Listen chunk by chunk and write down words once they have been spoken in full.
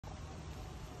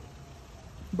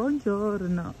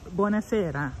Buongiorno,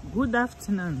 buonasera, good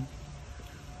afternoon.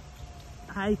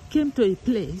 I came to a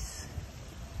place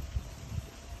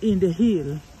in the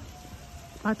hill,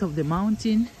 part of the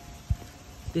mountain.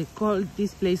 They call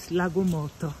this place Lago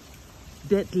Morto,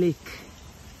 Dead Lake.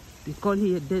 They call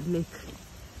here Dead Lake.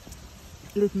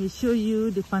 Let me show you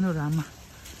the panorama.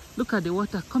 Look at the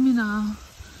water coming down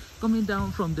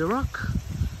from the rock,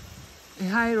 a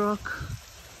high rock.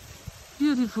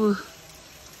 Beautiful.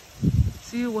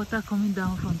 See water coming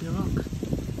down from the rock,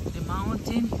 the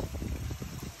mountain.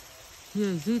 Here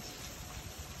is it.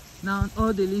 Now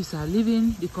all the leaves are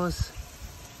leaving because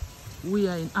we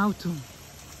are in autumn.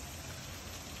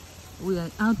 We are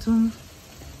in autumn.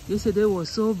 Yesterday was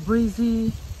so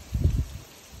breezy.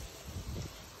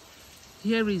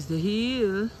 Here is the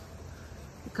hill.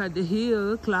 Look at the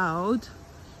hill cloud.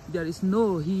 There is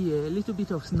snow here, a little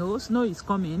bit of snow. Snow is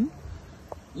coming.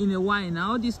 In a while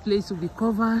now, this place will be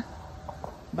covered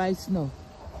by snow.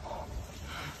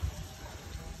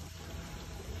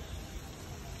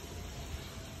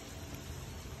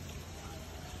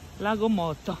 Lago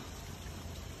Morto.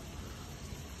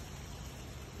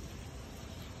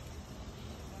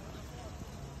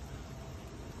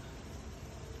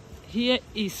 Here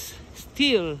is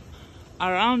still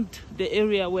around the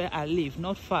area where I live,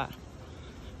 not far.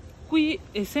 Qui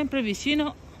è sempre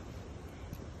vicino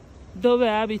dove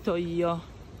abito io,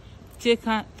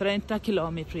 circa 30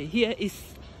 kilometers. Here is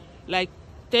like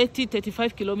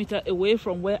 30-35 kilometers away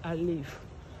from where I live,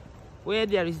 where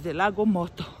there is the Lago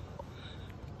Morto.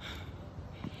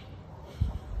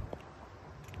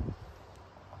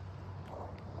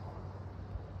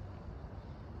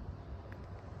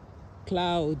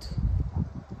 Cloud,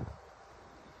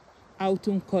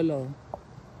 autumn color.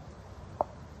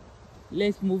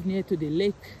 Let's move near to the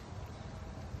lake.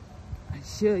 I'll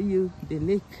show you the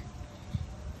lake.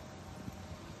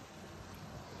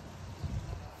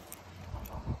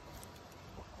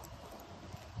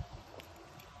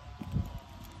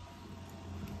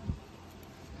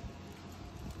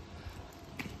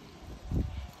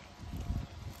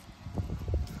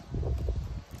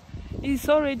 It's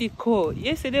already cold.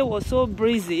 Yesterday was so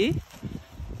breezy.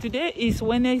 Today is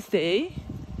Wednesday.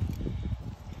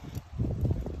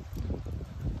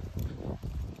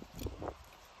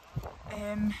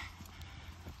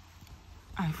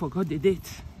 I forgot the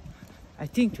date. I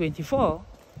think 24.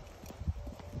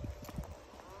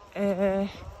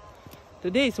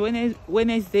 Today is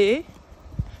Wednesday,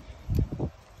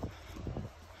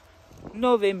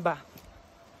 November.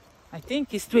 I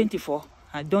think it's 24.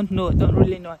 I don't know. I don't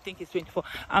really know. I think it's 24.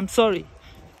 I'm sorry.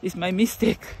 It's my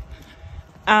mistake.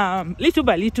 Little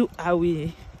by little, I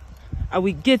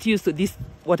will get used to this,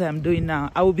 what I'm doing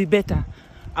now. I will be better.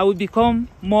 I will become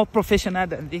more professional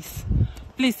than this.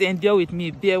 Please endure with me.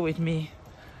 Bear with me.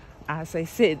 As I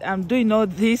said, I'm doing all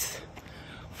this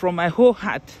from my whole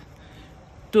heart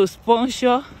to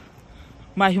sponsor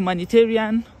my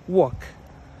humanitarian work,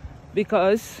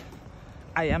 because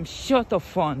I am short of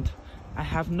funds. I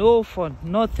have no fund,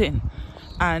 nothing,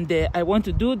 and I want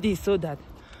to do this so that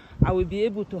I will be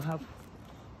able to have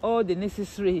all the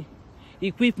necessary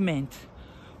equipment.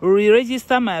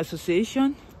 Re-register my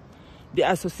association,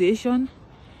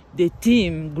 the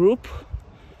team group,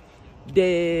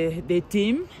 the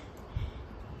team,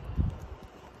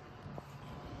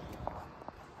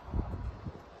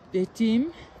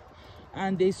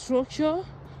 and the structure,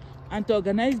 and to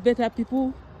organize better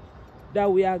people that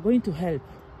we are going to help.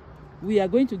 We are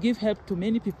going to give help to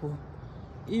many people,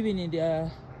 even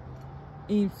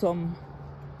in some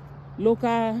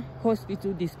local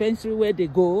hospital dispensary where they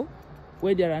go,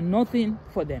 where there are nothing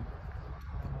for them.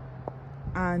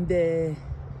 And the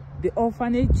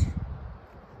orphanage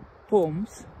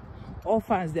homes,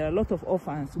 orphans, there are a lot of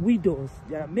orphans, widows,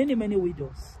 there are many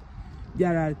widows.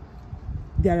 There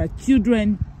are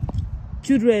children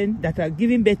that are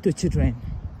giving birth to children.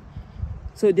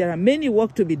 So there are many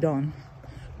work to be done.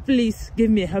 Please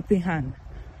give me a helping hand,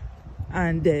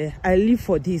 and I live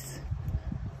for this.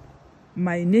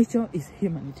 My nature is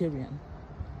humanitarian.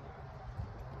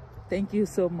 Thank you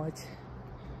so much.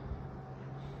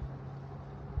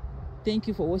 Thank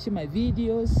you for watching my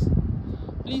videos.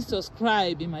 Please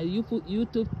subscribe in my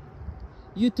YouTube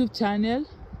channel,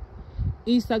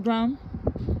 Instagram,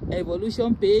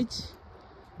 Evolution page,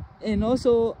 and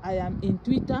also I am in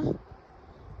Twitter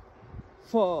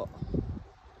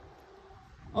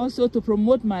also to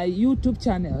promote my YouTube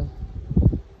channel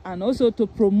and also to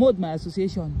promote my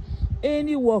association.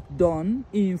 Any work done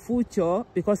in future,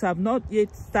 because I've not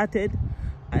yet started,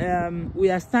 we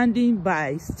are standing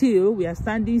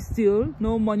still,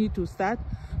 no money to start.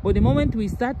 But the moment we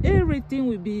start, everything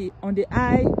will be on the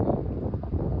eye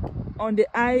on the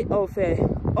eye of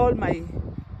all my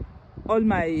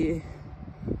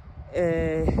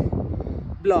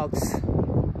blogs.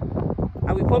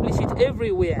 I will publish it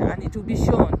everywhere, and it will be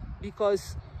shown,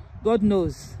 because God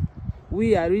knows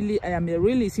I am a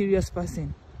really serious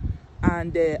person,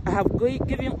 and I have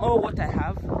given all what I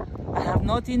have. I have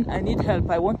nothing. I need help.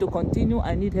 I want to continue.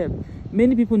 I need help.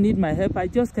 Many people need my help. I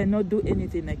just cannot do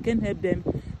anything. I can't help them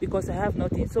because I have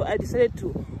nothing. So I decided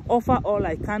to offer all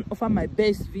I can, offer my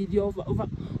best video,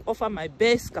 offer my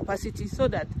best capacity, so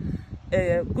that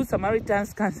good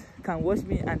Samaritans can watch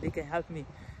me and they can help me.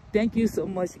 Thank you so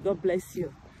much. God bless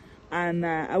you. And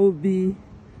I will be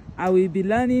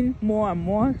learning more and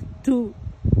more to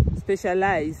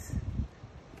specialize,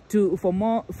 for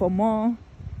more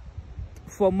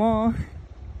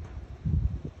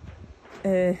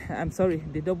I'm sorry,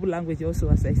 the double language also,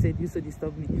 as I said, used to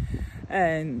disturb me,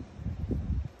 and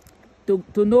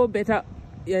to know better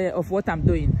of what I'm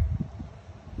doing.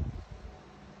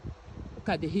 Look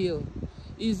at the hill.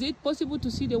 Is it possible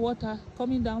to see the water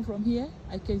coming down from here?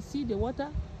 I can see the water.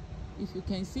 If you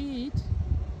can see it,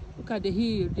 look at the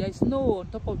hill. There is snow on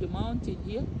top of the mountain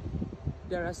here.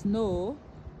 There is snow,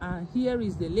 and here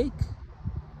is the lake.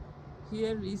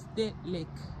 Here is the lake.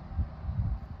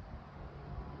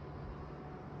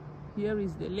 Here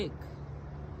is the lake.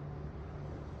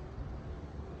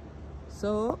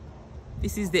 So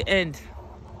this is the end.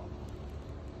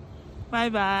 Bye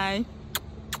bye.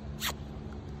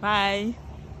 Bye.